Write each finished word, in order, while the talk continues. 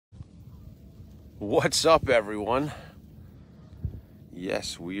What's up, everyone?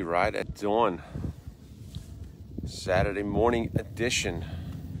 Yes, we ride at dawn. Saturday morning edition.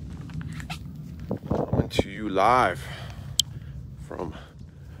 Coming to you live from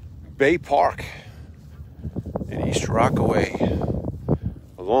Bay Park in East Rockaway,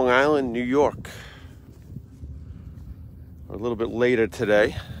 Long Island, New York. A little bit later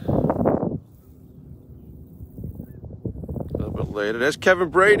today. There's Kevin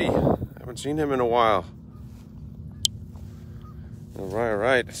Brady. Haven't seen him in a while. All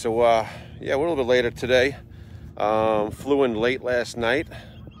right. So, we're a little bit later today. Flew in late last night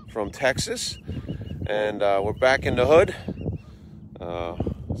from Texas, and we're back in the hood.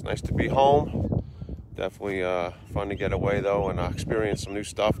 It's nice to be home. Definitely fun to get away, though, and experience some new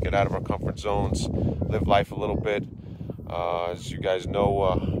stuff, get out of our comfort zones, live life a little bit. As you guys know,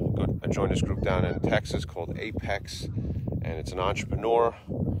 I joined this group down in Texas called Apex, and it's an entrepreneur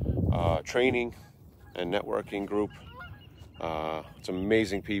training and networking group. It's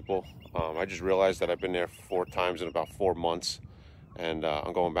amazing people. I just realized that I've been there 4 times in about 4 months, and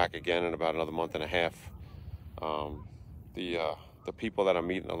I'm going back again in about another month and a half. The people that I'm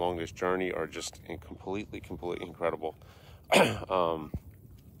meeting along this journey are just completely incredible.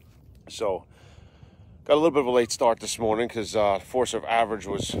 So got a little bit of a late start this morning because force of average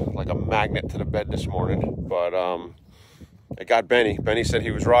was like a magnet to the bed this morning, but I got Benny. Benny said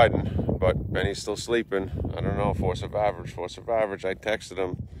he was riding, but Benny's still sleeping. I don't know, force of average. I texted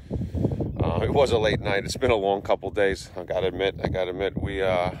him. It was a late night. It's been a long couple days. I gotta admit. We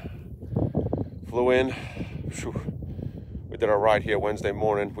flew in. We did our ride here Wednesday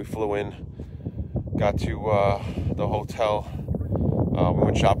morning. We flew in, got to the hotel. We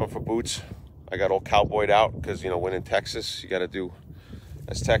went shopping for boots. I got all cowboyed out because, when in Texas, you got to do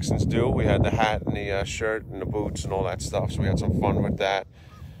as Texans do. We had the hat and the shirt and the boots and all that stuff, so we had some fun with that.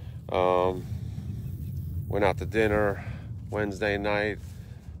 Went out to dinner Wednesday night,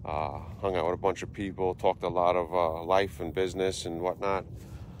 hung out with a bunch of people, talked a lot of life and business and whatnot.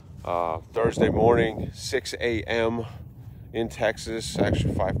 Thursday morning, 6 a.m. in Texas,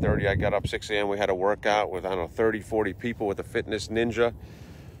 actually 5:30, I got up 6 a.m. We had a workout with, 30, 40 people with a fitness ninja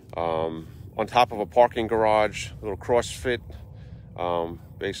on top of a parking garage, a little CrossFit.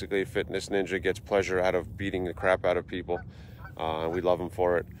 Basically, Fitness Ninja gets pleasure out of beating the crap out of people. We love him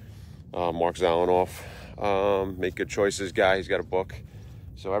for it. Mark Zalanoff, Make Good Choices guy. He's got a book.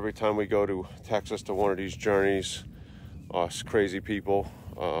 So every time we go to Texas to one of these journeys, us crazy people,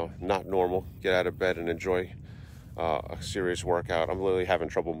 not normal, get out of bed and enjoy a serious workout. I'm literally having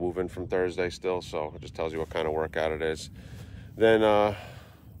trouble moving from Thursday still, so it just tells you what kind of workout it is. Then,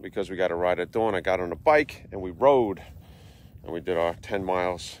 because we got to ride at dawn, I got on a bike and we rode. And we did our 10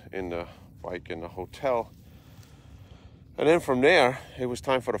 miles in the bike in the hotel. And then from there, it was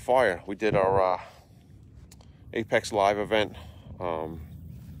time for the fire. We did our Apex Live event.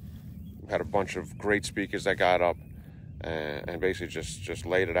 Had a bunch of great speakers that got up and basically just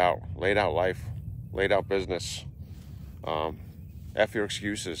laid it out. Laid out life, laid out business. F your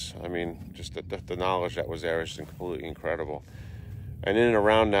excuses. I mean, just the knowledge that was there is completely incredible. And in and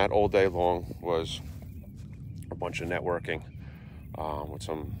around that all day long was a bunch of networking with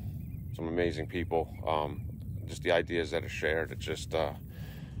some amazing people. Just the ideas that are shared, it's just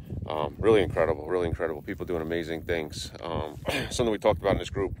really incredible people doing amazing things. Something we talked about in this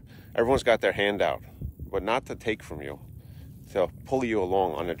group, everyone's got their hand out, but not to take from you, to pull you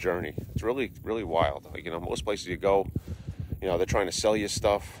along on the journey. It's really wild. Like, most places you go, they're trying to sell you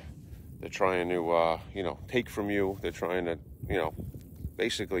stuff, they're trying to take from you, they're trying to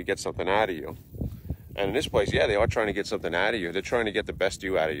basically get something out of you. And in this place, they are trying to get something out of you. They're trying to get the best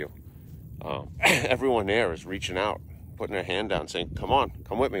you out of you. Everyone there is reaching out, putting their hand down, saying, come on,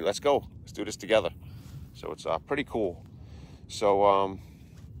 come with me, let's go. Let's do this together. So it's pretty cool. So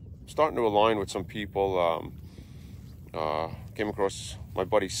starting to align with some people. Came across my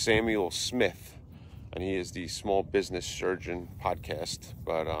buddy Samuel Smith, and he is the Small Business Surgeon podcast.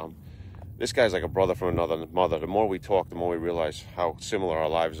 But this guy's like a brother from another mother. The more we talk, the more we realize how similar our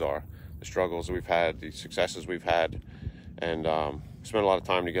lives are. The struggles that we've had, the successes we've had, and spent a lot of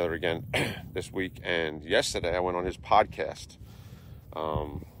time together again this week. And yesterday I went on his podcast.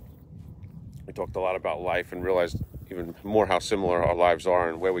 We talked a lot about life and realized even more how similar our lives are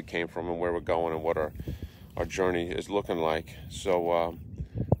and where we came from and where we're going and what our journey is looking like. So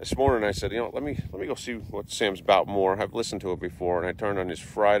this morning I said, let me go see what Sam's about more. I've listened to it before, and I turned on his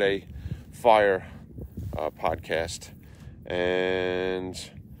Friday Fire podcast, and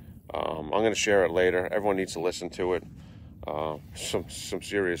I'm going to share it later. Everyone needs to listen to it. some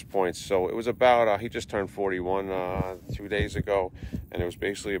serious points. So it was about, he just turned 41 2 days ago, and it was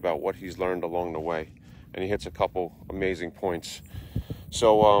basically about what he's learned along the way. And he hits a couple amazing points.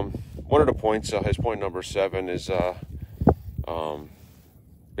 So one of the points, his point number 7 is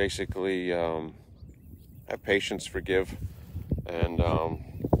basically have patience, forgive, and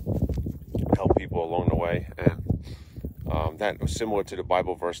help people along the way. And that was similar to the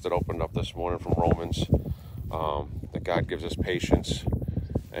Bible verse that opened up this morning from Romans, that God gives us patience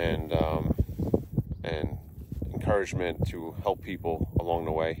and encouragement to help people along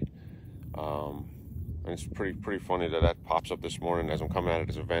the way. And it's pretty funny that pops up this morning as I'm coming out of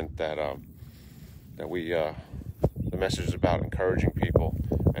this event, that the message is about encouraging people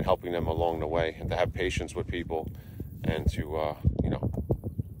and helping them along the way, and to have patience with people, and to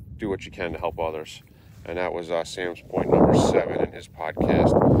do what you can to help others. And that was Sam's point number 7 in his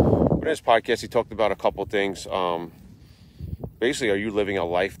podcast. But in his podcast, he talked about a couple things. Basically, are you living a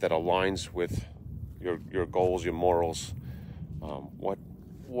life that aligns with your goals, your morals? How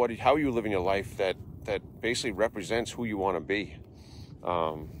are you living a life that basically represents who you want to be?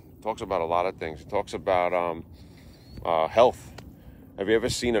 Talks about a lot of things. He talks about health. Have you ever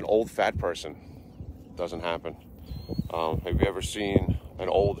seen an old fat person? Doesn't happen. Have you ever seen an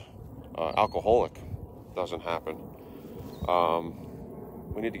old alcoholic? Doesn't happen.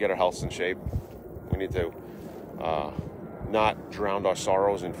 We need to get our health in shape. We need to not drown our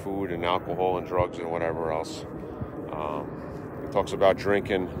sorrows in food and alcohol and drugs and whatever else. He talks about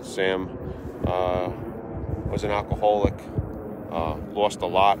drinking. Sam was an alcoholic, lost a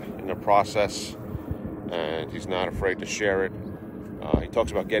lot in the process, and he's not afraid to share it. He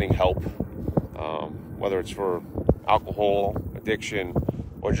talks about getting help, whether it's for alcohol addiction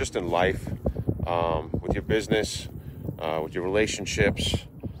or just in life, with your business, with your relationships.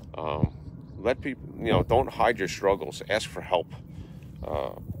 Let people, don't hide your struggles. Ask for help.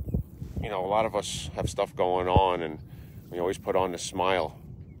 A lot of us have stuff going on, and we always put on the smile,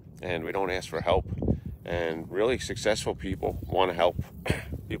 and we don't ask for help. And really successful people want to help.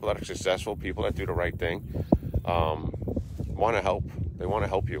 People that are successful, people that do the right thing, want to help. They want to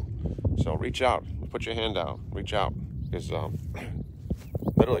help you. So reach out. Put your hand out. Reach out. Because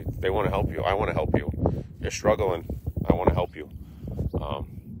literally, they want to help you. I want to help you. You're struggling. I want to help you.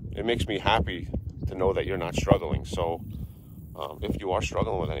 It makes me happy to know that you're not struggling. So if you are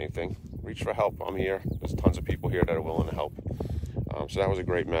struggling with anything, reach for help. I'm here. There's tons of people here that are willing to help. So that was a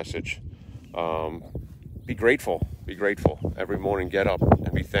great message. Be grateful. Be grateful. Every morning, get up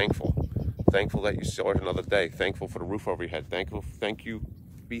and be thankful. Thankful that you saw another day. Thankful for the roof over your head.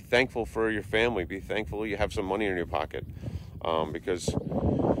 Be thankful for your family. Be thankful you have some money in your pocket. Because if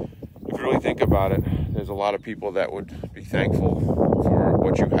you really think about it, there's a lot of people that would be thankful for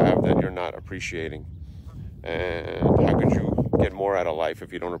what you have that you're not appreciating. And how could you get more out of life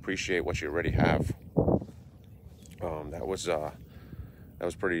if you don't appreciate what you already have? That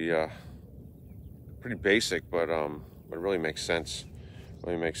was pretty basic, but it really makes sense.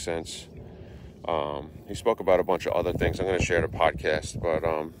 Really makes sense. He spoke about a bunch of other things. I'm going to share the podcast, but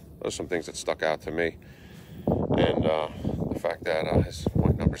those are some things that stuck out to me. And the fact that his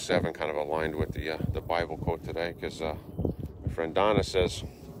point number 7 kind of aligned with the Bible quote today, because my friend Donna says,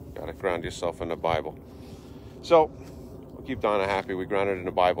 got to ground yourself in the Bible. So we'll keep Donna happy. We grounded in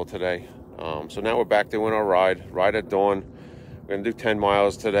the Bible today. So now we're back doing our ride at dawn. We're going to do 10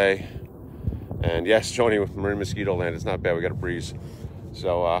 miles today. And yes, Joni, we're in Mosquito Land. It's not bad. We got a breeze.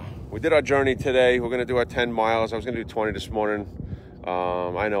 So we did our journey today. We're going to do our 10 miles. I was going to do 20 this morning.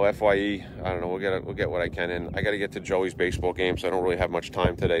 I know, FYE. I don't know. We'll get what I can in. I got to get to Joey's baseball game, so I don't really have much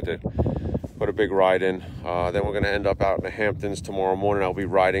time today to put a big ride in. Then we're going to end up out in the Hamptons tomorrow morning. I'll be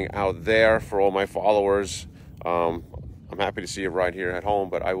riding out there for all my followers. I'm happy to see you right here at home,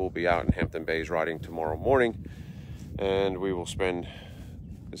 but I will be out in Hampton Bays riding tomorrow morning. And we will spend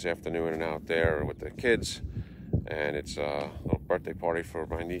this afternoon out there with the kids. And it's a little birthday party for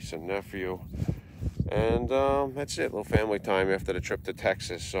my niece and nephew. And that's it, a little family time after the trip to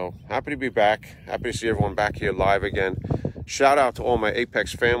Texas. So happy to be back. Happy to see everyone back here live again. Shout out to all my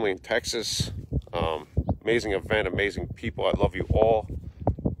Apex family in Texas. Amazing event, amazing people. I love you all.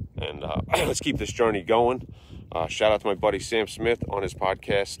 And let's keep this journey going. Shout out to my buddy Sam Smith on his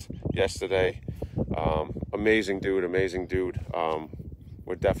podcast yesterday. Amazing dude.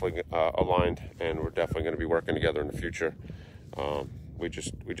 We're definitely aligned, and we're definitely going to be working together in the future. We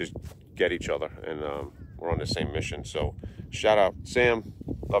just get each other, and we're on the same mission. So shout out, Sam.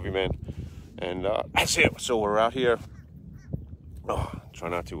 Love you, man. And that's it. So we're out here. Try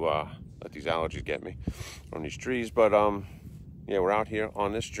not to let these allergies get me from these trees. But yeah, we're out here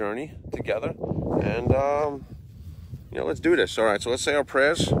on this journey together. And let's do this. All right, so let's say our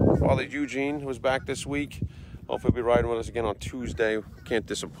prayers. Father Eugene, who's back this week, hopefully he'll be riding with us again on Tuesday. Can't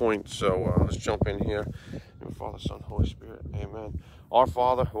disappoint. So let's jump in here. In Father, Son, Holy Spirit. Amen. Our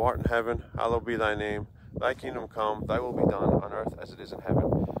Father, who art in heaven, hallowed be thy name. Thy kingdom come, thy will be done on earth as it is in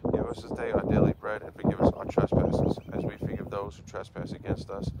heaven. Give us this day our daily bread, and forgive us our trespasses, as we forgive those who trespass against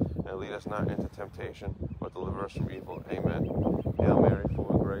us. And lead us not into temptation, but deliver us from evil. Amen. Hail Mary, full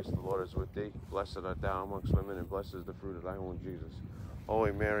of grace, the Lord is with thee. Blessed art thou amongst women, and blessed is the fruit of thy womb, Jesus.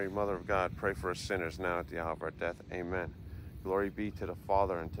 Holy Mary, Mother of God, pray for us sinners now at the hour of our death. Amen. Glory be to the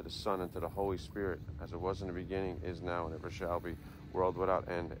Father, and to the Son, and to the Holy Spirit, as it was in the beginning, is now, and ever shall be, world without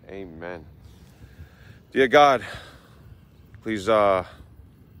end. Amen. Dear God, please guide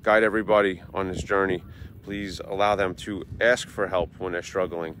everybody on this journey. Please allow them to ask for help when they're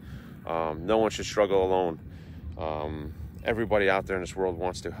struggling. No one should struggle alone. Everybody out there in this world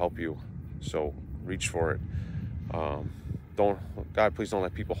wants to help you, so reach for it. God, please don't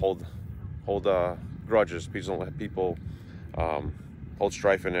let people hold grudges. Please don't let people hold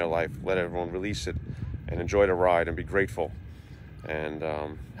strife in their life. Let everyone release it and enjoy the ride and be grateful, and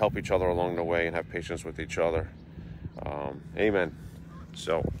help each other along the way and have patience with each other. Amen.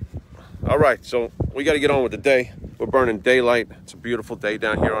 So, all right, so we got to get on with the day. We're burning daylight. It's a beautiful day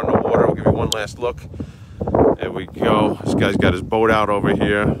down here on the water. We'll give you one last look. There we go. This guy's got his boat out over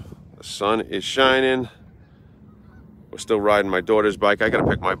here. The sun is shining. We're still riding my daughter's bike. I got to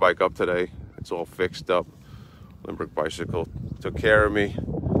pick my bike up today. It's all fixed up. Limerick Bicycle took care of me.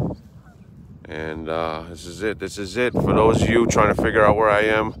 And this is it. This is it. For those of you trying to figure out where I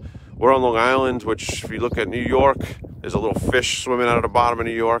am, we're on Long Island, which if you look at New York, there's a little fish swimming out of the bottom of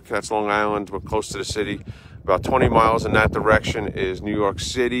New York. That's Long Island. We're close to the city. About 20 miles in that direction is New York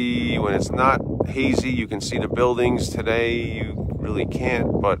City. When it's not hazy, you can see the buildings. Today, you really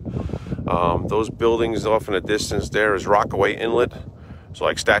can't, but those buildings off in the distance there is Rockaway Inlet. So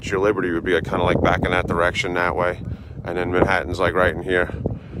like Statue of Liberty would be kind of like back in that direction that way. And then Manhattan's like right in here.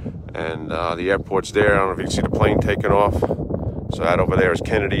 And the airport's there. I don't know if you can see the plane taking off. So that over there is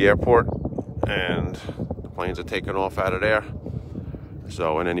Kennedy Airport. And the planes are taking off out of there.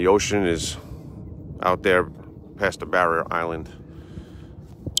 So, and then the ocean is out there past the Barrier Island.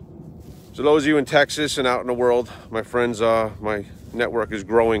 So those of you in Texas and out in the world, my friends, my network is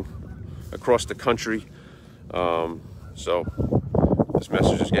growing across the country. So this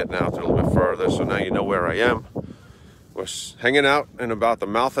message is getting out there a little bit further. So now you know where I am. We're hanging out in about the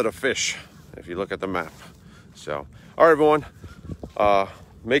mouth of the fish, if you look at the map. So, all right, everyone,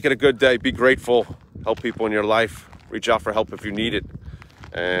 make it a good day. Be grateful. Help people in your life. Reach out for help if you need it.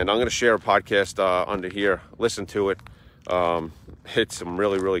 And I'm going to share a podcast under here. Listen to it. Hit some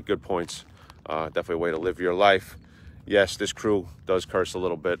really, really good points. Definitely a way to live your life. Yes, this crew does curse a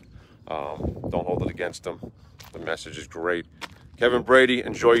little bit. Don't hold it against them. The message is great. Kevin Brady,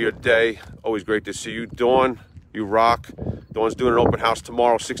 enjoy your day. Always great to see you. Dawn, you rock. Dawn's doing an open house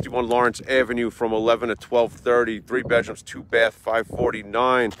tomorrow, 61 Lawrence Avenue from 11 to 12:30. 3 bedrooms, 2 bath,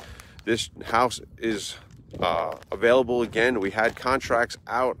 $549. This house is available again. We had contracts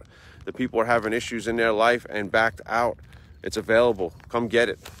out. The people are having issues in their life and backed out. It's available. Come get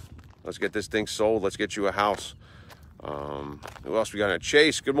it. Let's get this thing sold. Let's get you a house. Who else we got?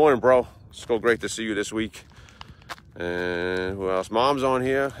 Chase, good morning, bro. It's so great to see you this week. And who else? Mom's on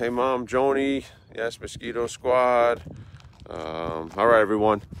here. Hey, Mom. Joni. Yes, Mosquito Squad. All right,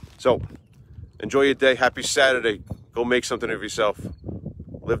 everyone. So, enjoy your day. Happy Saturday. Go make something of yourself.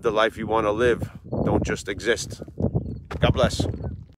 Live the life you want to live. Don't just exist. God bless.